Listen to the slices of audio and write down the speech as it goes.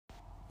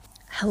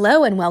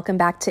Hello and welcome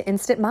back to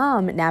Instant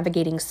Mom,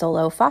 navigating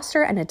solo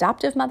foster and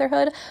adoptive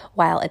motherhood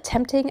while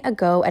attempting a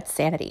go at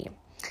sanity.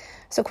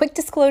 So quick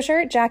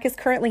disclosure, Jack is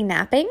currently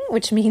napping,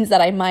 which means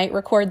that I might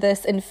record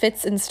this in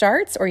fits and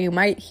starts, or you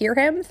might hear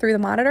him through the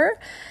monitor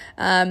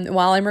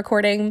while I'm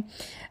recording.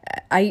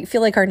 I feel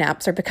like our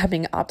naps are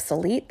becoming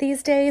obsolete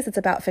these days. It's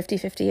about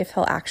 50-50 if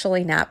he'll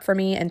actually nap for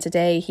me, and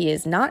today he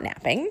is not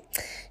napping.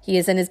 He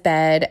is in his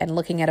bed and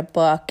looking at a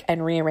book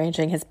and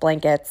rearranging his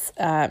blankets,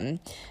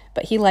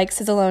 but he likes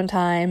his alone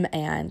time,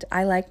 and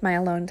I like my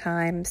alone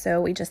time,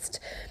 so we just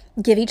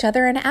give each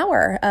other an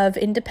hour of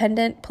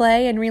independent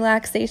play and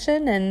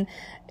relaxation, and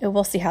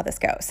we'll see how this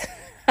goes.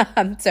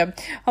 So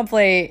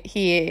hopefully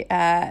he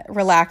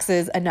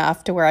relaxes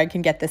enough to where I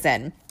can get this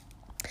in.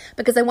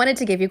 Because I wanted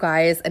to give you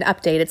guys an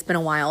update. It's been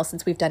a while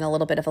since we've done a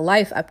little bit of a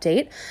life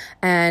update,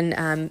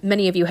 and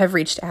many of you have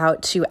reached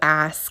out to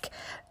ask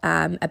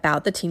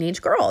about the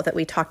teenage girl that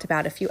we talked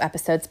about a few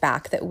episodes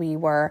back that we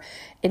were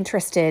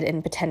interested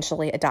in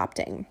potentially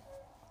adopting.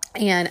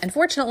 And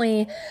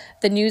unfortunately,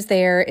 the news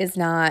there is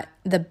not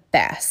the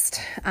best.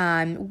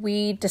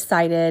 We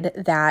decided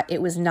that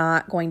it was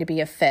not going to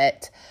be a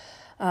fit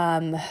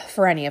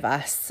for any of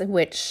us,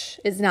 which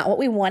is not what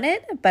we wanted,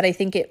 but I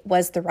think it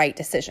was the right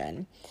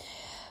decision.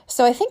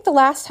 So I think the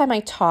last time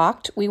I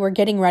talked, we were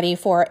getting ready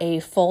for a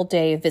full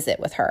day visit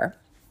with her.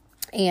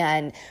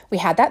 And we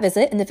had that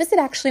visit, and the visit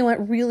actually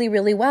went really,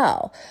 really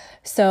well.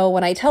 So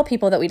when I tell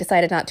people that we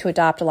decided not to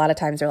adopt, a lot of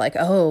times they're like,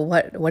 oh,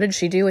 what did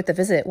she do with the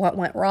visit? What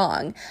went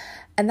wrong?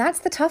 And that's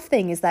the tough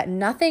thing, is that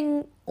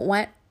nothing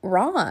went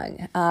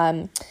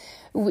wrong.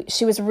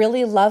 She was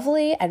really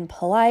lovely and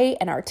polite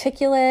and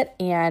articulate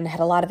and had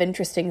a lot of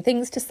interesting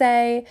things to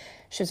say.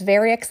 She was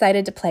very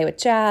excited to play with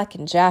Jack,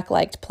 and Jack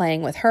liked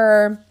playing with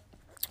her.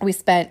 We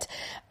spent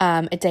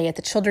a day at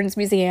the Children's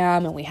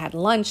Museum, and we had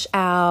lunch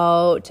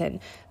out,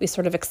 and we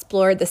sort of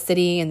explored the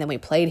city, and then we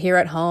played here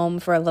at home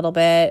for a little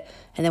bit,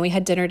 and then we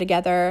had dinner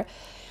together.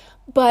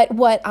 But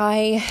what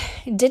I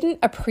didn't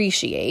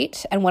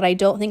appreciate, and what I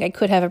don't think I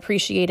could have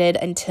appreciated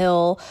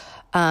until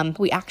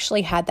we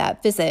actually had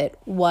that visit,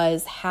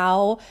 was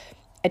how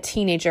a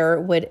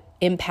teenager would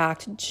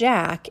impact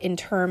Jack in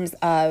terms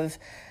of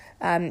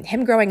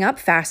him growing up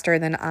faster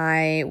than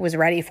I was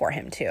ready for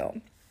him to.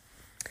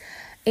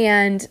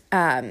 And,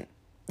 I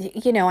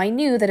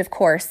knew that, of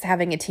course,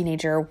 having a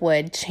teenager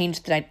would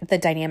change the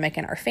dynamic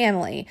in our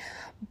family,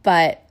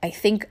 but I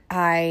think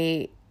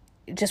I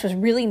just was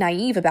really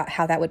naive about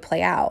how that would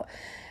play out.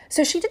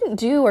 So she didn't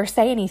do or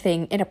say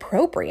anything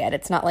inappropriate.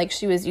 It's not like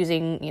she was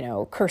using,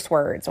 curse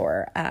words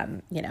or,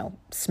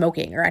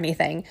 smoking or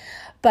anything,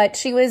 but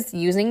she was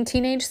using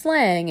teenage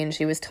slang, and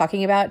she was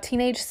talking about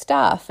teenage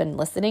stuff and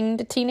listening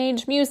to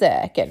teenage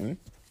music and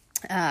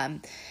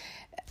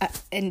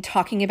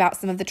talking about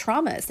some of the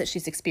traumas that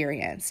she's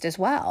experienced as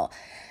well.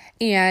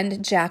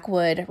 And Jack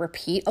would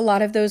repeat a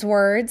lot of those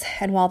words.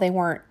 And while they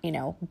weren't,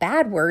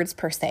 bad words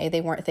per se, they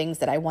weren't things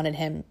that I wanted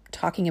him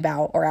talking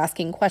about or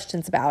asking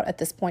questions about at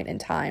this point in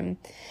time.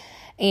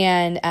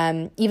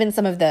 And even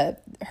some of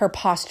her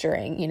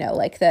posturing,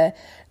 like the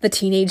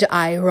teenage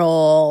eye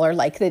roll, or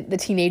like the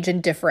teenage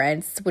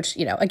indifference, which,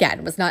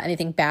 again, was not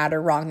anything bad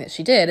or wrong that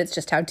she did. It's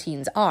just how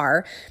teens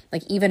are.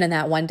 Like, even in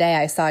that one day,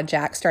 I saw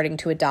Jack starting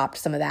to adopt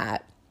some of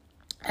that.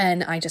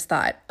 And I just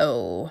thought,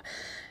 oh,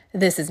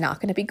 this is not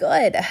going to be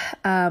good,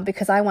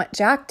 because I want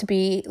Jack to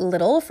be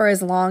little for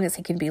as long as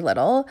he can be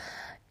little,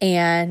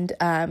 and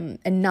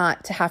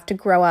not to have to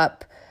grow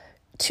up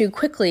too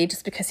quickly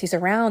just because he's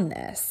around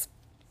this.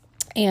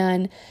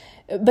 But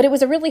it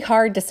was a really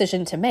hard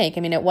decision to make. I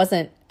mean, it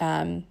wasn't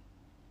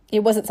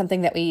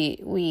something that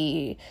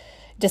we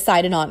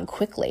decided on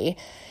quickly.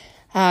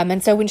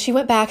 And so when she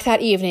went back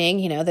that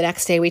evening, the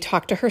next day, we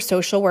talked to her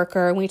social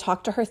worker and we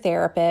talked to her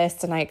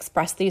therapist, and I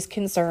expressed these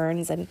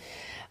concerns, and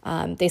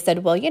they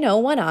said, well,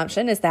 one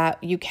option is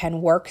that you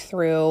can work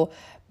through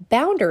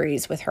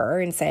boundaries with her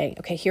and say,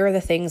 okay, here are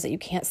the things that you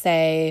can't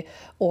say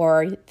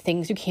or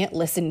things you can't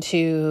listen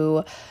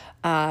to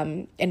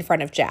in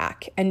front of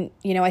Jack. And,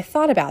 I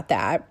thought about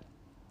that,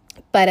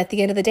 but at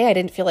the end of the day, I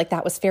didn't feel like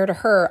that was fair to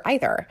her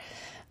either.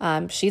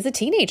 She's a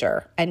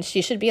teenager, and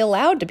she should be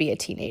allowed to be a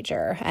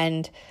teenager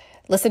and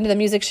listen to the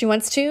music she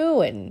wants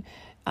to, and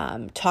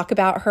talk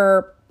about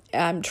her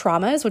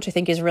traumas, which I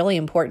think is really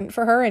important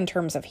for her in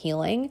terms of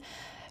healing.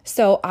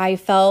 So I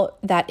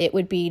felt that it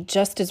would be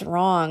just as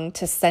wrong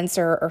to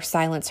censor or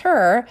silence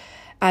her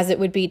as it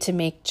would be to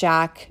make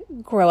Jack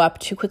grow up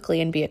too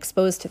quickly and be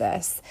exposed to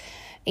this.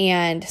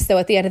 And so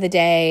at the end of the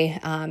day,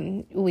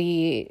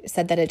 we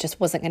said that it just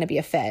wasn't going to be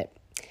a fit.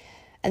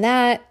 And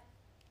that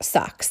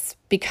sucks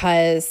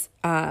because,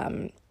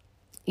 I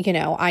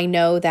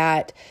know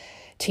that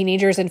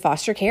teenagers in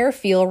foster care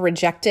feel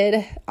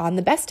rejected on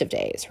the best of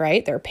days,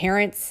 right? Their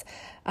parents,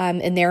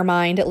 in their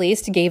mind at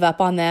least, gave up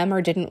on them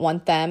or didn't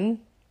want them.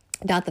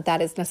 Not that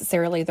that is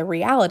necessarily the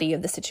reality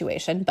of the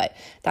situation, but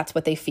that's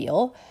what they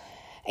feel.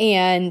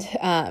 And,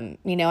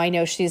 I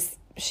know she's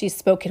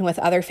spoken with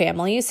other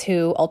families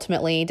who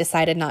ultimately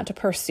decided not to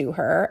pursue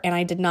her. And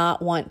I did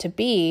not want to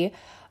be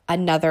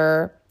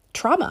another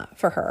trauma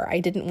for her. I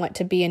didn't want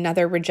to be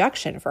another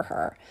rejection for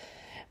her.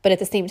 But at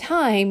the same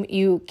time,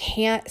 you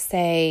can't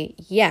say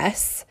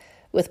yes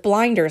with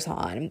blinders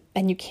on,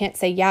 and you can't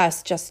say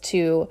yes just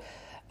to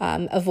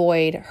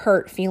avoid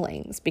hurt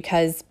feelings,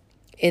 because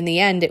in the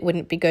end, it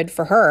wouldn't be good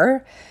for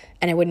her,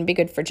 and it wouldn't be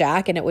good for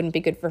Jack, and it wouldn't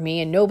be good for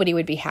me, and nobody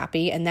would be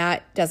happy, and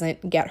that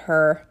doesn't get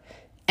her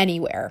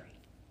anywhere.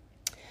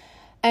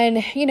 And,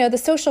 the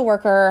social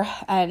worker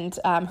and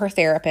her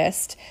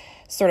therapist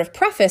sort of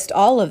prefaced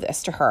all of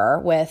this to her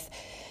with,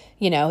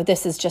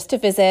 this is just a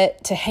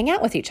visit to hang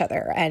out with each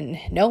other, and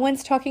no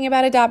one's talking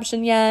about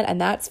adoption yet, and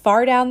that's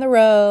far down the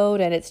road,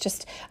 and it's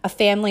just a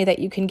family that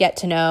you can get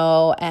to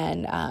know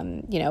and,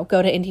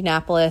 go to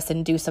Indianapolis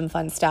and do some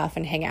fun stuff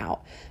and hang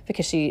out,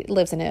 because she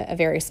lives in a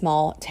very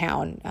small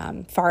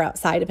town far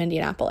outside of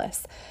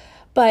Indianapolis.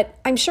 But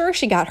I'm sure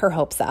she got her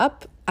hopes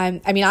up.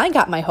 I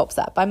got my hopes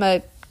up. I'm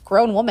a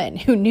grown woman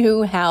who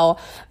knew how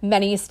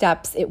many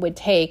steps it would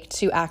take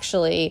to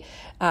actually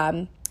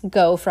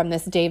go from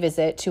this day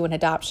visit to an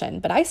adoption,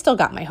 but I still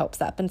got my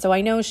hopes up. And so I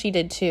know she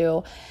did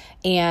too.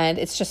 And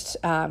it's just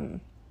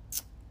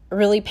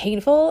really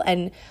painful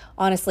and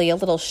honestly a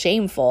little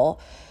shameful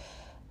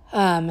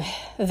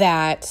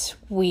that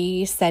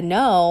we said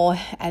no,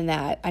 and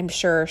that I'm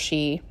sure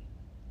she,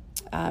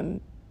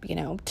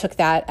 took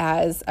that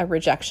as a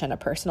rejection, a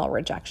personal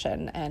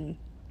rejection. And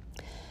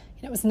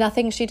it was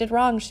nothing she did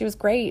wrong. She was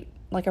great,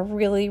 like a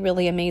really,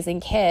 really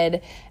amazing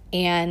kid.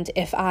 And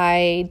if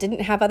I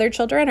didn't have other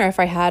children, or if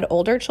I had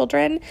older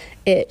children,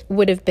 it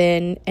would have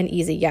been an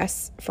easy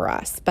yes for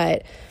us.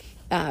 But,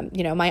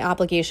 my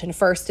obligation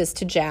first is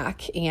to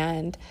Jack,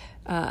 and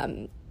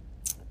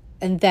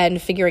then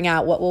figuring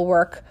out what will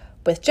work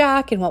with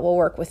Jack and what will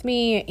work with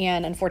me.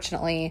 And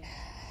unfortunately,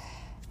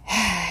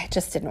 it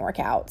just didn't work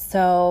out.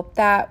 So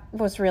that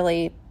was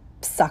really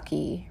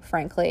sucky,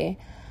 frankly.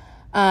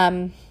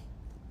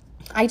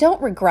 I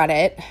don't regret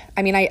it.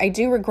 I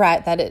do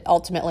regret that it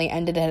ultimately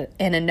ended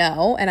in a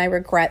no, and I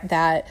regret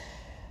that,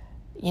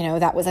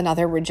 that was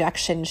another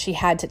rejection she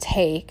had to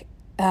take.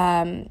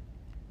 But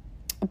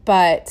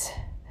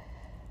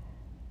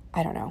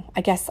I don't know.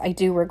 I guess I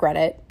do regret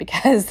it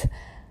because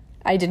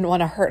I didn't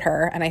want to hurt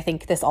her, and I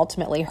think this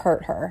ultimately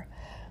hurt her.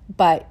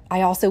 But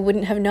I also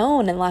wouldn't have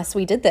known unless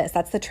we did this.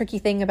 That's the tricky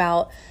thing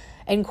about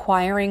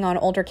inquiring on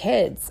older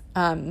kids.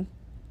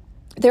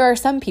 There are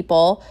some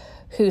people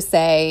who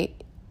say,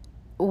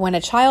 when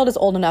a child is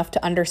old enough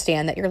to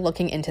understand that you're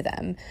looking into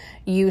them,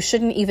 you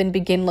shouldn't even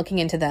begin looking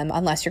into them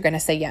unless you're going to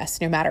say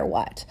yes, no matter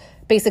what.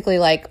 Basically,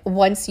 like,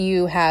 once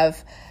you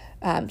have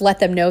let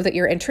them know that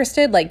you're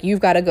interested, like, you've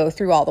got to go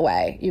through all the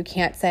way. You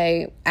can't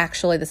say,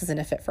 actually, this isn't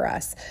a fit for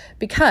us,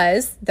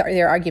 because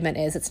their argument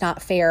is it's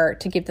not fair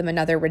to give them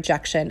another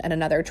rejection and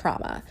another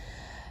trauma.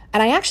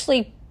 And I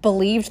actually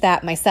believed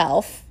that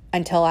myself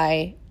until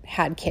I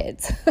had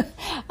kids.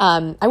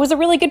 I was a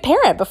really good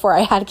parent before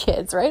I had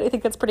kids, right? I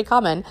think that's pretty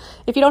common.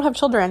 If you don't have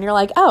children, you're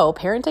like, oh,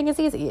 parenting is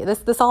easy.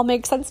 This all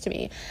makes sense to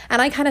me.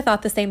 And I kind of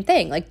thought the same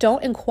thing. Like,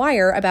 don't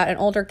inquire about an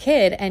older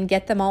kid and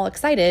get them all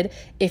excited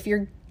if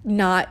you're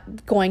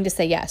not going to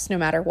say yes, no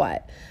matter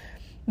what.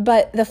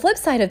 But the flip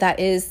side of that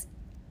is,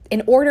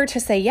 in order to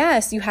say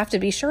yes, you have to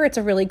be sure it's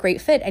a really great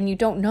fit. And you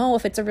don't know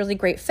if it's a really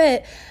great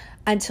fit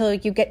until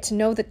you get to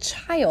know the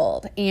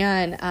child.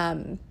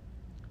 And,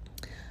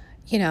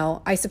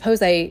 I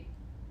suppose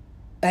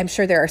I'm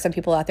sure there are some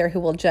people out there who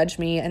will judge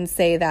me and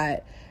say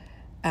that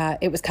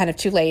it was kind of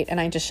too late and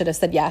I just should have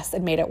said yes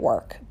and made it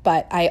work.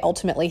 But I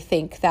ultimately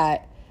think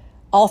that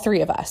all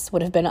three of us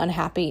would have been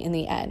unhappy in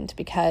the end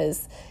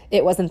because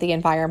it wasn't the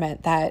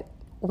environment that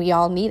we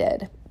all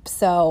needed.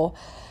 So,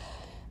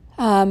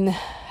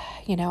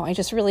 I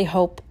just really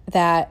hope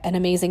that an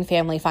amazing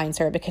family finds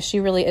her, because she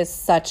really is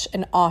such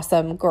an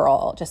awesome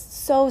girl,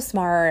 just so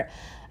smart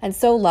and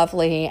so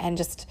lovely, and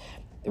just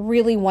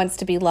really wants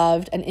to be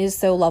loved and is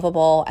so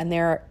lovable, and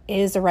there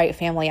is a right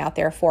family out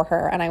there for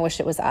her, and I wish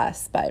it was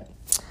us, but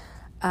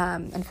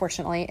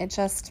unfortunately it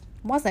just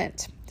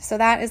wasn't. So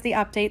that is the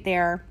update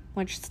there,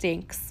 which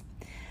stinks.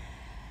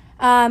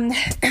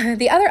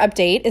 The other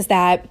update is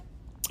that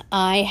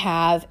I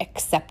have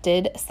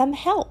accepted some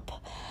help.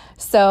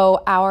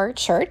 So our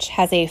church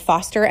has a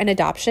foster and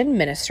adoption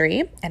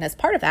ministry, and as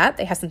part of that,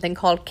 they have something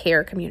called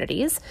Care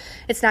Communities.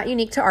 It's not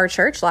unique to our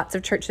church. Lots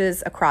of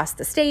churches across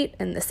the state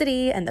and the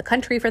city and the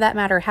country, for that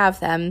matter,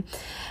 have them.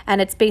 And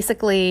it's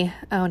basically,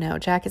 oh no,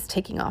 Jack is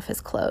taking off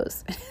his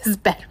clothes in his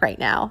bed right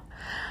now.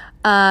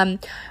 All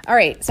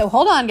right, so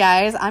hold on,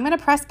 guys. I'm going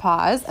to press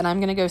pause, and I'm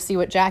going to go see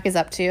what Jack is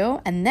up to,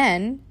 and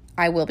then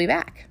I will be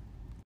back.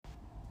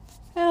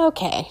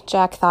 Okay,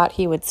 Jack thought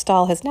he would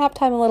stall his nap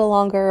time a little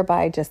longer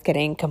by just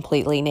getting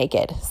completely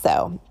naked,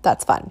 so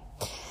that's fun.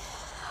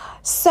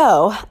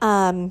 So,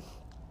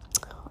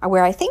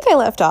 where I think I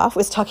left off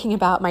was talking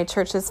about my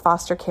church's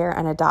foster care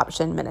and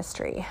adoption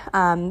ministry.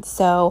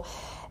 So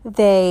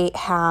they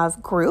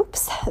have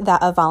groups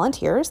of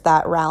volunteers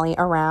that rally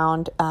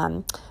around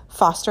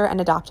foster and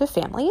adoptive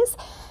families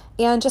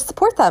and just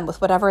support them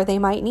with whatever they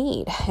might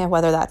need, and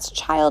whether that's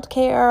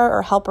childcare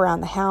or help around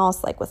the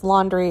house, like with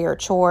laundry or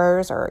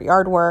chores or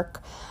yard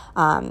work.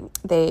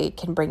 They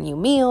can bring you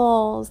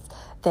meals.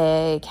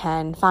 They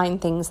can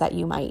find things that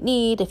you might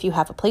need if you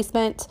have a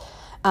placement.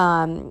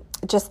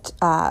 Just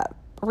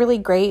really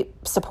great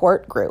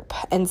support group.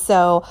 And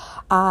so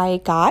I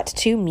got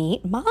to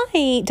meet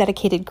my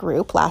dedicated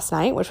group last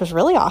night, which was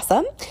really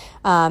awesome.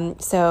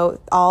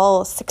 So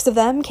all 6 of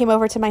them came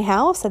over to my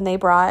house and they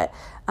brought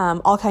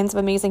all kinds of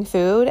amazing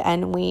food,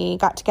 and we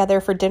got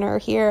together for dinner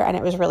here, and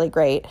it was really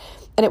great.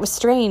 And it was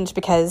strange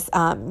because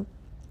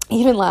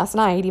even last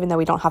night, even though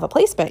we don't have a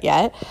placement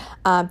yet,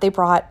 they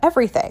brought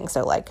everything.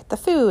 So like the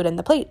food and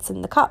the plates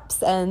and the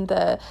cups and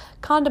the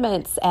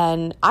condiments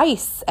and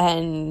ice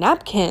and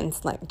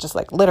napkins, just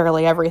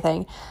literally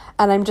everything.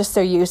 And I'm just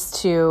so used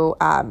to,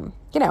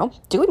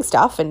 doing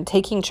stuff and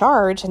taking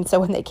charge. And so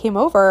when they came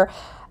over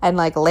and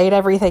laid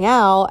everything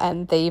out,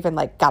 and they even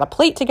got a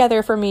plate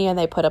together for me, and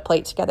they put a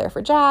plate together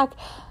for Jack.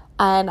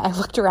 And I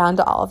looked around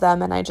to all of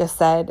them and I just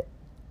said,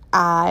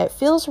 it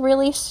feels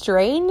really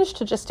strange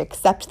to just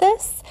accept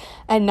this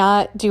and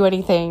not do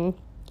anything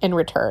in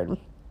return.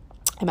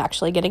 I'm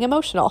actually getting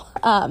emotional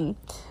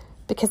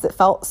because it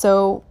felt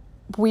so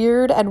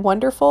weird and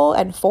wonderful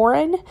and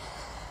foreign.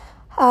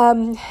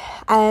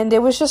 And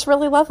it was just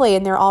really lovely,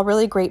 and they're all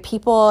really great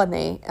people, and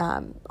they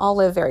all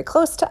live very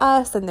close to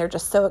us, and they're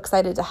just so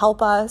excited to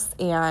help us.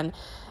 And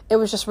it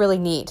was just really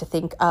neat to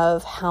think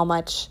of how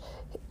much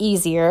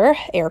easier,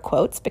 air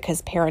quotes,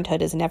 because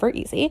parenthood is never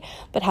easy,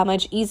 but how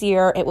much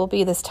easier it will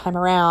be this time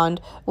around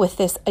with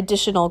this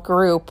additional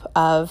group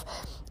of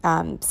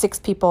 6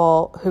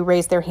 people who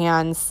raised their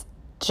hands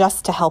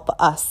just to help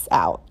us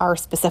out, our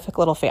specific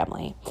little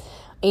family.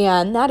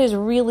 And that is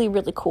really,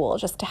 really cool,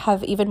 just to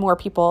have even more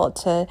people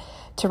to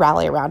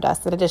rally around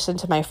us, in addition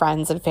to my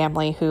friends and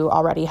family who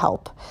already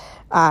help.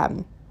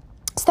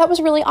 So that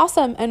was really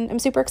awesome, and I'm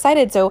super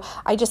excited. So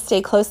I just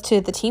stay close to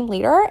the team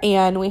leader,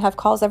 and we have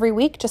calls every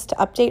week just to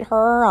update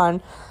her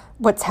on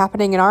what's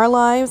happening in our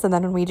lives. And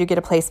then when we do get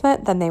a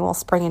placement, then they will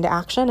spring into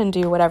action and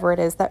do whatever it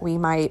is that we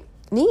might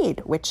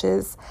need, which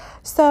is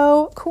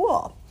so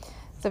cool.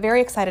 So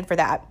very excited for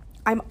that.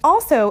 I'm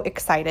also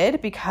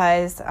excited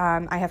because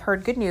I have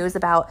heard good news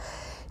about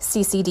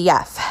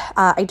CCDF.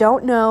 I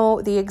don't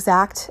know the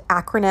exact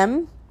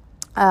acronym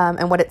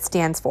and what it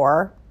stands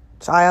for.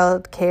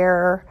 Child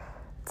Care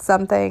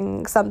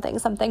something,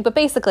 but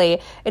basically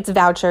it's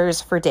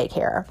vouchers for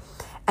daycare.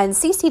 And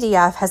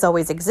CCDF has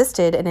always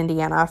existed in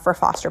Indiana for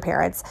foster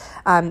parents.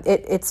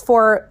 It's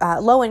for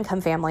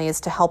low-income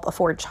families to help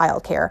afford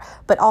childcare,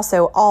 but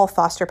also all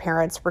foster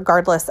parents,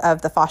 regardless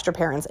of the foster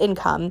parent's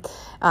income,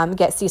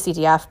 get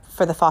CCDF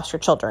for the foster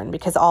children,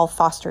 because all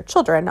foster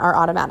children are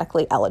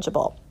automatically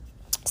eligible.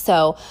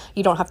 So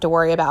you don't have to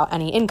worry about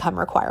any income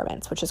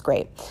requirements, which is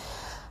great.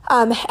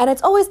 And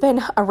it's always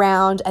been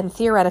around and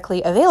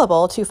theoretically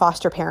available to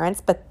foster parents,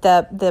 but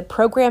the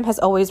program has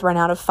always run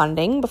out of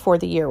funding before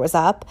the year was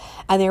up,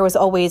 and there was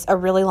always a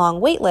really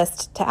long wait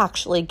list to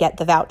actually get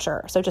the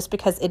voucher. So just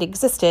because it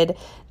existed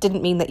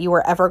didn't mean that you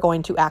were ever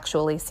going to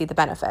actually see the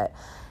benefit.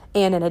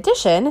 And in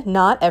addition,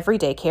 not every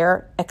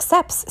daycare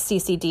accepts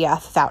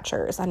CCDF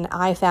vouchers, and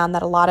I found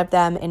that a lot of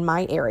them in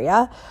my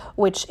area,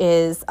 which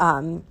is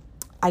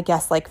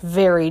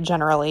very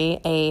generally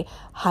a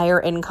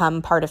higher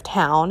income part of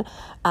town,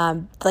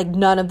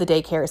 none of the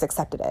daycares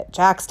accepted it.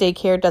 Jack's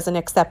daycare doesn't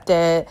accept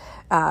it.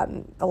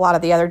 A lot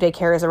of the other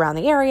daycares around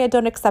the area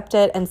don't accept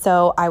it. And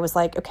so I was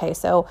like, okay,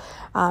 so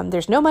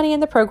there's no money in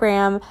the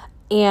program,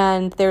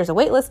 and there's a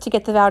wait list to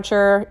get the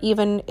voucher,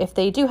 even if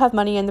they do have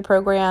money in the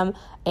program,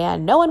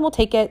 and no one will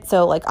take it.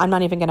 So I'm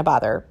not even going to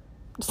bother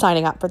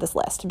signing up for this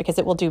list because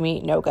it will do me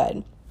no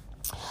good.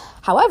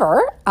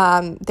 However,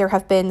 there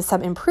have been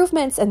some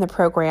improvements in the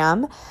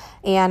program,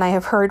 and I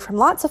have heard from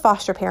lots of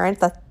foster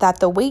parents that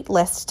the wait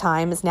list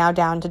time is now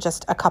down to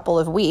just a couple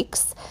of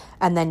weeks,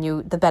 and then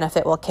the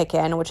benefit will kick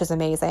in, which is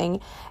amazing.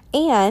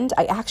 And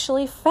I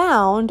actually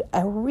found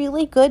a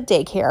really good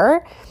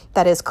daycare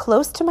that is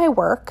close to my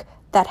work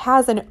that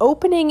has an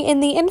opening in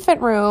the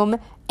infant room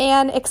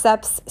and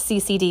accepts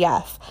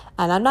CCDF.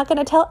 And I'm not going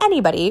to tell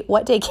anybody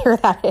what daycare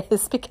that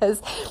is,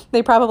 because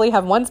they probably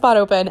have one spot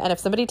open, and if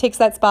somebody takes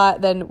that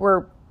spot, then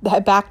we're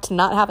back to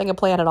not having a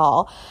plan at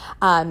all.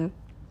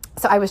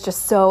 So I was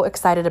just so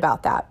excited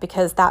about that,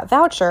 because that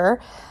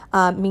voucher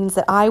means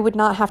that I would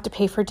not have to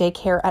pay for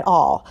daycare at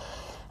all.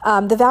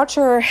 The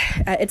voucher,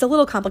 it's a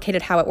little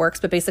complicated how it works,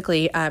 but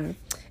basically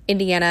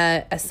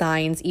Indiana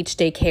assigns each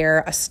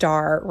daycare a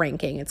star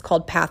ranking. It's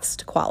called Paths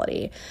to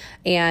Quality.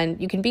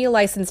 And you can be a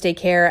licensed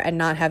daycare and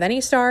not have any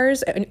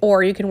stars,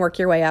 or you can work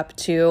your way up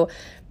to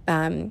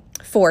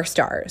 4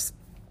 stars.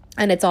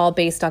 And it's all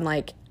based on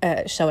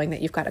showing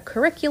that you've got a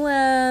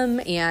curriculum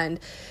and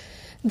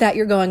that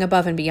you're going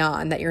above and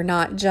beyond, that you're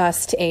not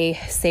just a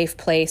safe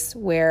place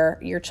where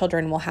your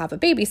children will have a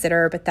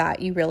babysitter, but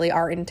that you really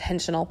are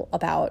intentional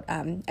about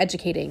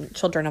educating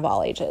children of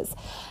all ages.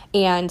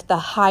 And the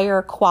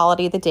higher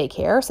quality the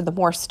daycare, so the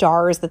more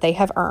stars that they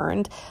have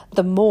earned,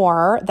 the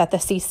more that the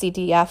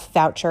CCDF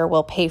voucher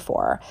will pay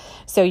for.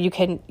 So you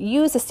can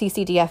use a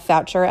CCDF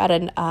voucher at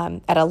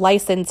a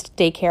licensed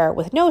daycare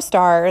with no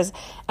stars,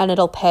 and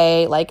it'll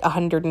pay like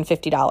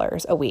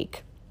 $150 a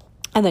week.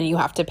 And then you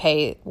have to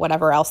pay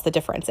whatever else the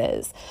difference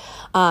is.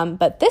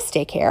 But this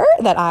daycare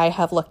that I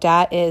have looked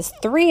at is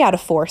 3 out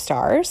of 4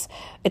 stars.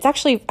 It's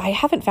actually, I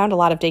haven't found a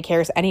lot of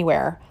daycares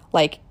anywhere,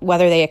 like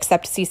whether they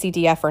accept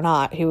CCDF or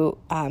not, who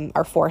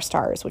are 4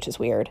 stars, which is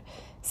weird.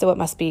 So it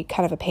must be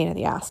kind of a pain in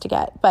the ass to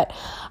get. But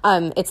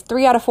it's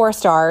 3 out of 4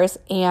 stars.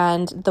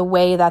 And the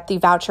way that the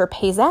voucher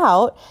pays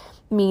out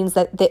means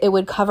that it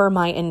would cover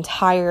my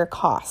entire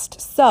cost.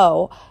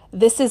 So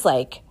this is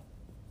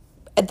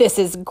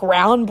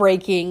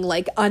groundbreaking,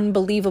 like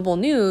unbelievable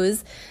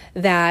news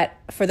that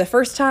for the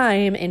first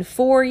time in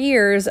 4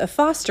 years of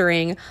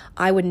fostering,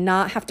 I would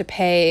not have to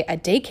pay a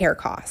daycare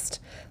cost.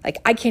 Like,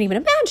 I can't even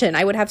imagine.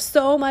 I would have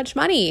so much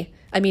money.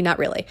 I mean, not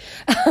really,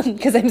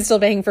 because I'm still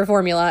paying for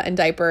formula and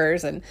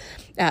diapers and,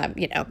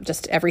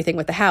 just everything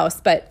with the house.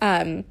 But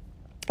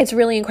it's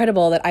really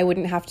incredible that I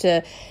wouldn't have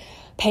to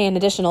pay an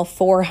additional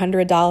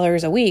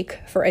 $400 a week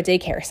for a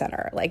daycare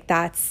center. Like,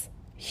 that's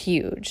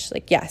huge.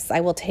 Like, yes,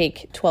 I will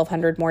take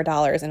 $1,200 more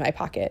in my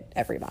pocket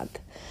every month.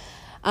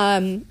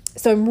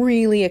 So I'm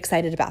really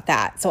excited about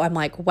that. So I'm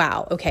like,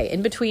 wow, okay.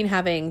 In between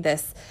having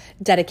this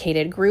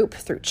dedicated group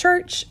through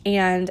church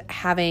and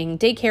having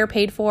daycare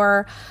paid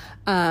for,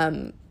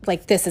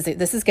 this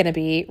is going to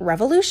be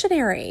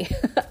revolutionary.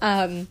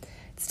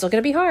 It's still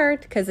going to be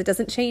hard because it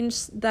doesn't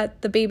change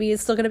that the baby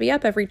is still going to be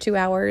up every 2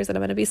 hours and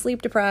I'm going to be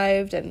sleep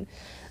deprived and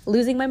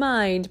losing my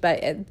mind.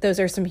 But those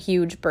are some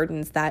huge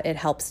burdens that it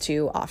helps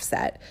to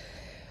offset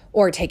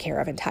or take care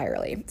of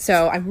entirely.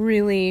 So I'm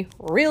really,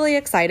 really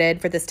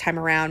excited for this time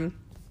around.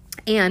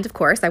 And of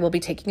course, I will be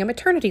taking a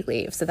maternity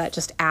leave. So that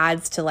just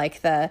adds to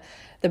like the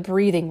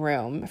breathing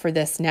room for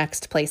this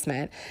next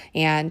placement.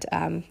 And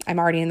I'm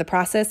already in the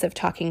process of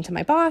talking to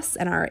my boss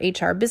and our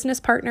HR business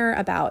partner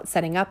about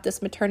setting up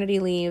this maternity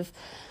leave,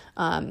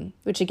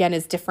 which again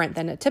is different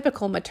than a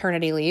typical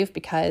maternity leave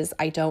because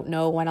I don't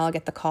know when I'll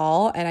get the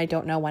call and I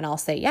don't know when I'll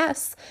say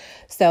yes.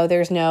 So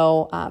there's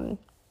no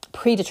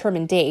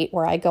predetermined date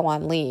where I go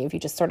on leave. You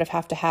just sort of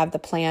have to have the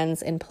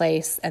plans in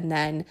place and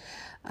then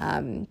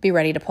be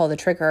ready to pull the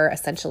trigger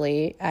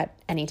essentially at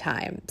any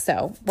time.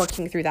 So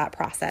working through that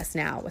process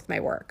now with my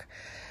work,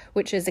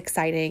 which is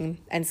exciting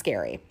and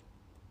scary.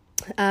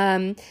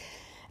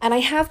 And I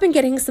have been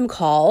getting some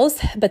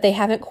calls, but they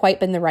haven't quite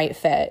been the right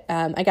fit.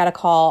 I got a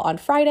call on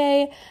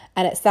Friday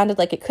and it sounded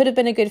like it could have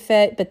been a good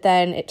fit, but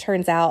then it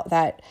turns out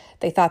that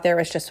they thought there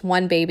was just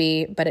one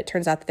baby, but it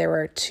turns out that there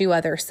were 2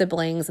 other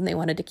siblings and they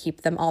wanted to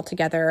keep them all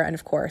together. And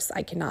of course,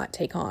 I cannot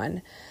take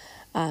on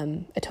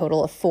a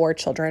total of 4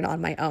 children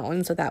on my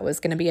own. So that was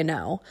going to be a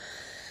no.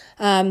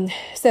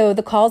 So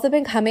the calls have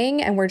been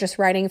coming and we're just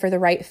waiting for the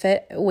right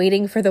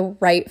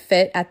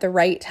fit at the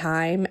right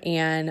time.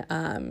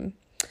 And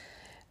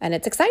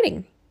it's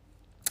exciting,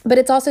 but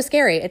it's also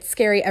scary. It's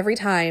scary every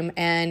time.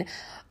 And,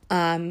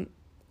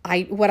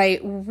 what I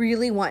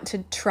really want to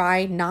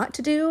try not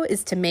to do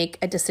is to make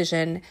a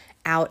decision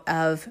out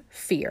of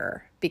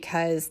fear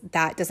because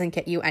that doesn't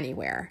get you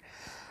anywhere.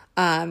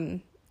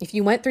 If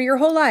you went through your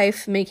whole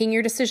life making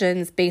your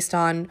decisions based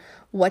on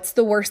what's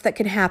the worst that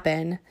can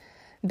happen,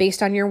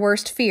 based on your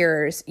worst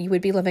fears, you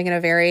would be living in a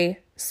very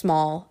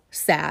small,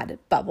 sad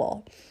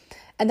bubble.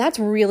 And that's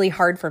really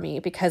hard for me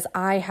because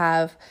I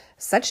have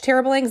such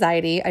terrible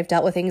anxiety. I've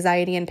dealt with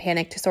anxiety and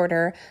panic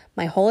disorder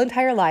my whole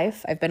entire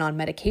life. I've been on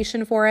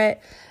medication for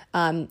it.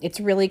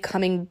 It's really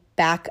coming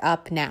back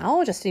up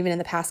now, just even in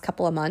the past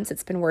couple of months.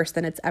 It's been worse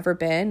than it's ever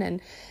been.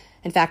 And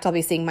in fact, I'll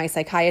be seeing my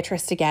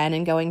psychiatrist again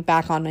and going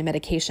back on my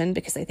medication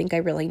because I think I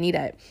really need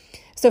it.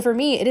 So for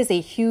me, it is a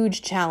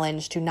huge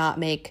challenge to not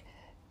make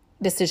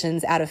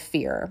decisions out of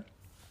fear.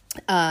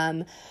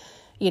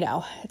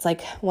 It's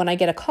like when I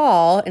get a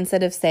call,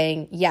 instead of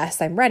saying,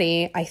 yes, I'm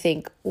ready, I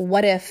think,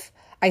 what if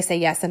I say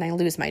yes and I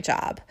lose my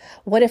job?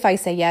 What if I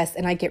say yes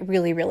and I get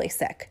really, really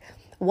sick?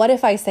 What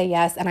if I say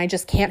yes and I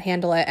just can't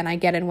handle it and I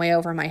get in way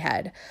over my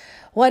head?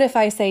 What if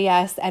I say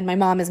yes and my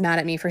mom is mad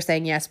at me for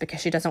saying yes because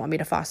she doesn't want me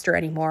to foster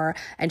anymore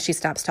and she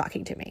stops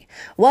talking to me?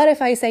 What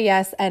if I say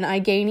yes and I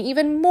gain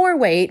even more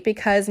weight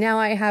because now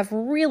I have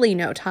really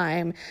no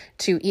time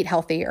to eat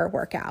healthy or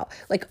work out?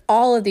 Like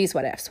all of these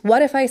what ifs.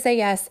 What if I say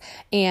yes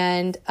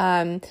and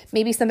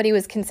maybe somebody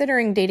was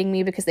considering dating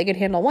me because they could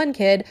handle 1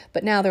 kid,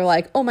 but now they're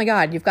like, oh my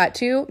God, you've got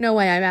 2? No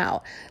way, I'm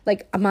out.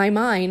 Like my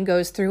mind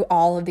goes through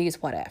all of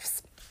these what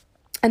ifs.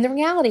 And the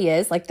reality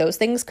is like those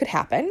things could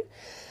happen,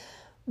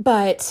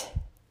 but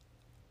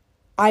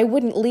I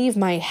wouldn't leave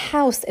my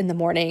house in the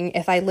morning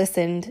if I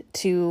listened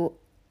to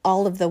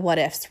all of the what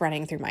ifs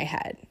running through my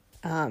head.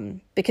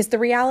 Because the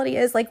reality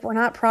is like, we're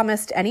not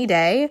promised any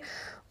day.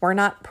 We're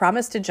not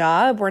promised a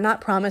job. We're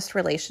not promised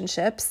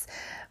relationships.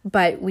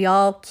 but we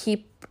all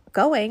keep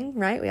going,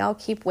 right? We all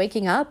keep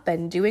waking up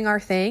and doing our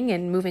thing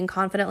and moving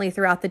confidently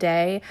throughout the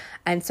day.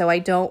 And so I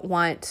don't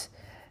want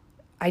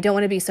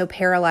to be so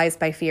paralyzed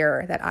by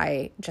fear that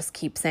I just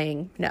keep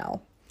saying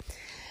no.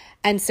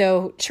 And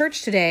so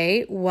church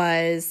today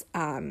was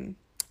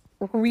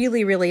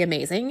really, really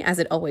amazing, as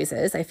it always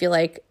is. I feel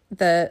like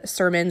the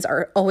sermons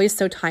are always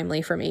so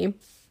timely for me.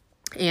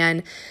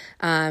 And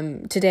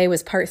today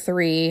was part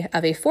 3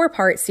 of a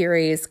 4-part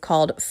series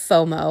called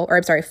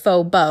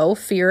FOBO,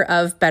 Fear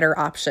of Better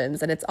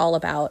Options. And it's all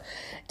about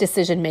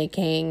decision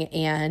making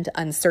and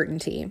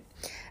uncertainty.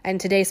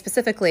 And today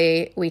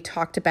specifically, we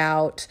talked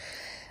about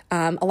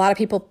a lot of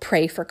people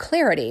pray for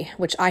clarity,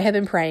 which I have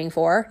been praying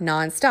for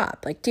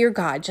nonstop. Like, dear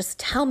God, just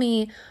tell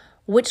me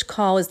which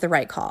call is the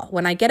right call.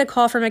 When I get a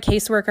call from a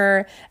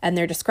caseworker and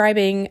they're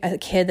describing a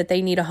kid that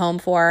they need a home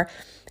for,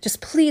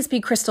 just please be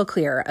crystal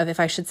clear of if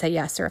I should say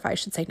yes or if I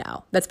should say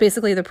no. That's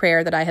basically the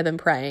prayer that I have been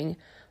praying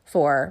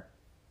for,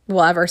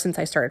 ever since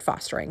I started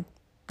fostering.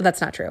 But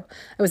that's not true.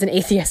 I was an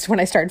atheist when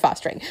I started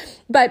fostering.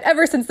 But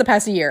ever since the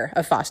past year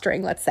of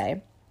fostering, let's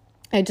say,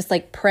 I just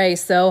pray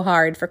so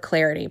hard for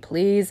clarity.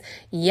 Please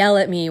yell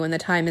at me when the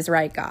time is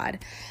right, God.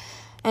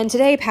 And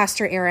today,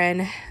 Pastor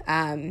Aaron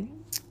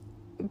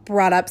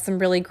brought up some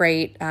really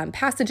great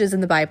passages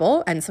in the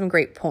Bible and some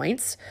great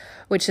points,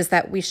 which is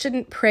that we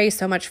shouldn't pray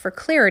so much for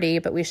clarity,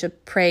 but we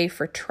should pray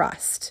for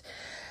trust,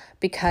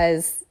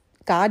 because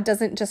God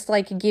doesn't just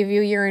give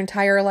you your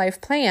entire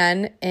life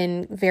plan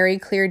in very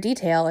clear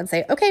detail and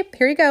say, okay,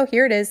 here you go.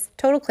 Here it is.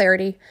 Total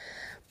clarity,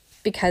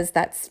 because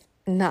that's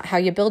not how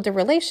you build a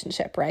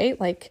relationship, right?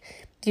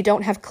 You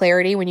don't have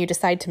clarity when you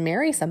decide to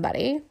marry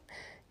somebody.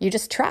 You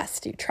just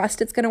trust. You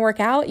trust it's going to work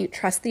out. You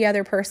trust the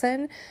other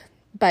person,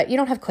 but you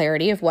don't have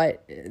clarity of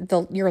what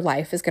your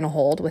life is going to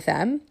hold with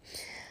them.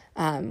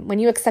 When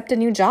you accept a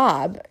new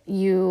job,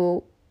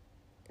 you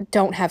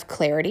don't have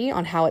clarity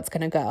on how it's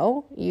going to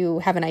go. You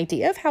have an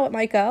idea of how it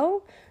might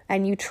go,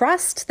 and you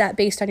trust that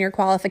based on your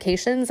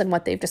qualifications and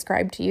what they've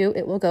described to you,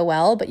 it will go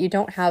well, but you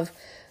don't have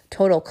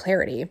total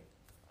clarity.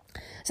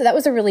 So that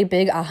was a really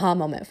big aha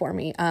moment for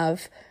me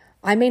of,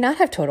 I may not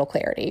have total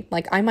clarity.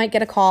 I might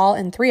get a call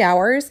in 3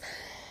 hours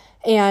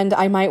and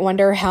I might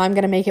wonder how I'm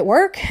going to make it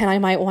work. And I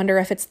might wonder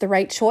if it's the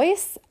right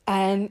choice,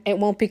 and it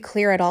won't be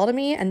clear at all to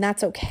me. And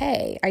that's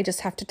okay. I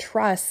just have to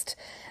trust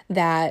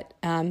that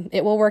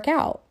it will work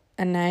out.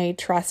 And I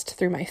trust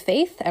through my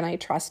faith, and I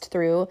trust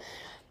through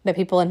the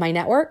people in my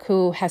network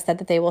who have said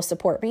that they will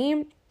support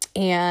me.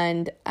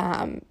 And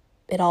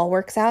it all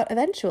works out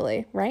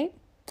eventually, right?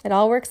 It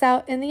all works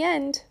out in the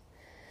end.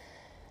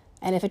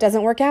 And if it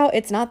doesn't work out,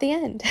 it's not the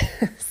end.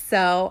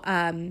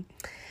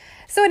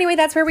 So anyway,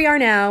 that's where we are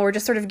now. We're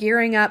just sort of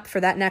gearing up for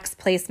that next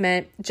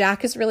placement.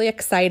 Jack is really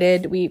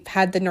excited. We've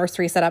had the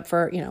nursery set up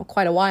for,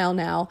 quite a while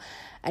now.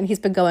 And he's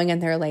been going in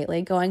there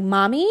lately going,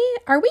 Mommy,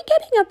 are we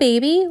getting a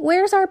baby?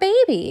 Where's our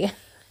baby?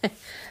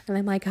 And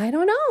I'm like, I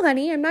don't know,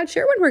 honey. I'm not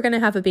sure when we're going to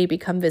have a baby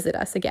come visit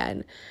us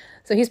again.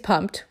 So he's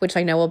pumped, which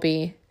I know will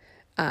be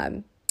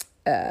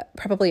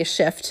probably a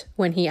shift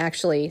when he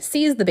actually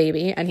sees the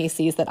baby and he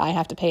sees that I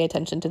have to pay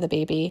attention to the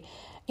baby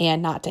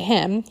and not to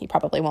him. He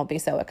probably won't be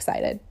so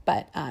excited,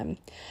 but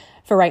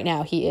for right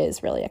now, he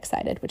is really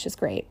excited, which is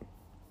great.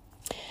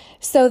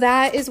 So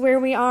that is where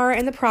we are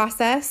in the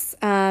process.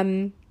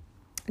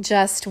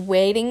 Just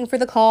waiting for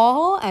the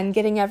call and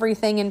getting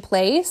everything in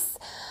place.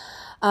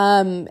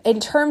 In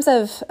terms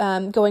of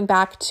going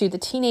back to the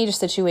teenage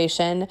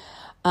situation,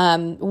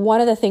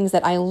 one of the things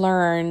that I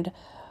learned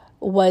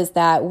was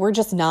that we're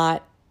just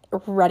not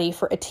ready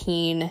for a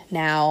teen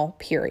now,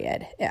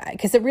 period.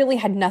 Because it really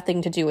had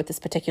nothing to do with this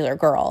particular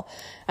girl.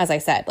 As I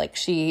said,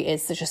 she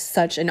is just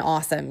such an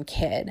awesome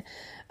kid.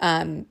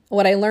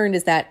 What I learned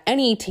is that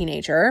any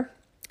teenager,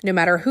 no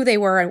matter who they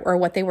were or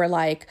what they were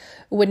like,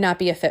 would not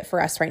be a fit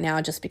for us right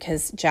now just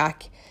because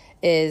Jack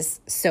is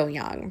so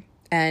young.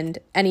 And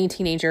any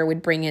teenager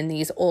would bring in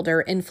these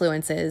older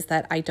influences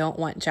that I don't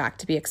want Jack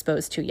to be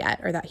exposed to yet,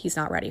 or that he's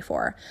not ready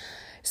for.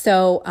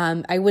 So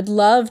I would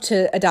love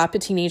to adopt a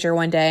teenager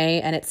one day,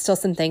 and it's still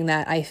something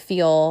that I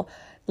feel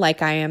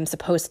like I am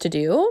supposed to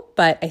do,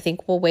 but I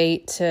think we'll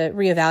wait to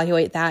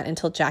reevaluate that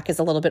until Jack is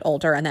a little bit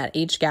older and that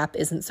age gap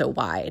isn't so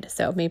wide.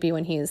 So maybe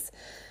when he's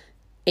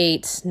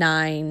 8,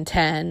 9,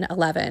 10,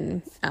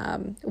 11,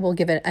 we'll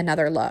give it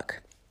another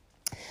look.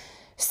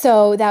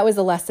 So that was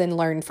a lesson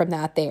learned from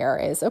that there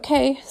is,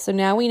 okay, so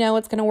now we know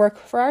what's going to work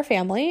for our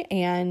family.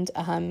 And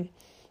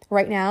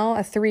right now,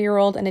 a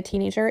 3-year-old and a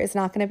teenager is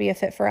not going to be a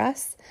fit for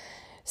us.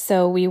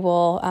 So we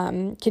will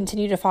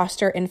continue to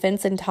foster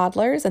infants and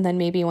toddlers. And then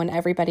maybe when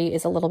everybody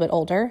is a little bit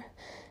older,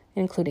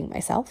 including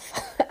myself,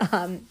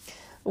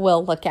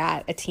 we'll look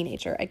at a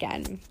teenager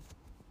again.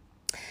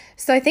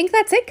 So I think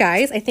that's it,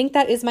 guys. I think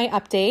that is my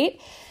update.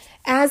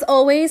 As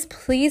always,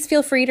 please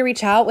feel free to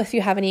reach out if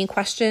you have any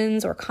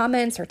questions or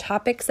comments or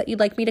topics that you'd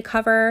like me to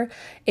cover.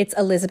 It's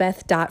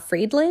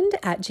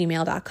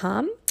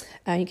elizabeth.friedland@gmail.com.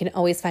 You can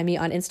always find me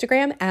on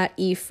Instagram at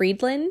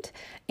efriedland.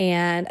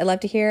 And I'd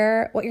love to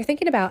hear what you're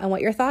thinking about and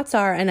what your thoughts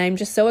are. And I'm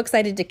just so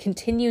excited to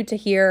continue to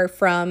hear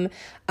from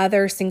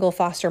other single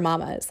foster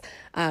mamas.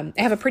 I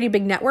have a pretty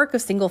big network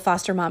of single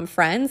foster mom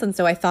friends. And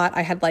so I thought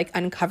I had like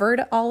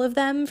uncovered all of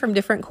them from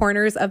different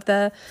corners of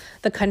the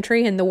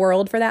country and the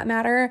world for that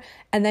matter.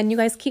 And then you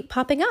guys keep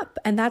popping up.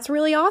 And that's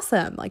really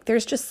awesome. Like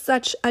there's just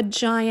such a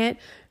giant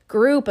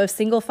group of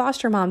single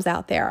foster moms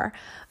out there.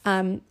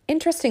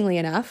 Interestingly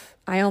enough,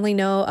 I only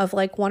know of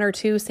like 1 or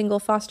 2 single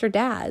foster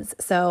dads.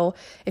 So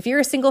if you're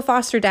a single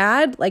foster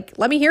dad, like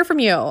let me hear from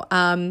you.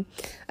 I'd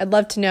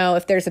love to know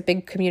if there's a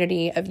big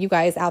community of you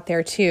guys out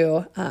there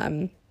too.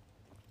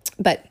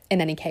 But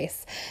in any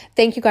case,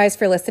 thank you guys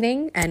for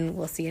listening, and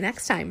we'll see you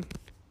next time.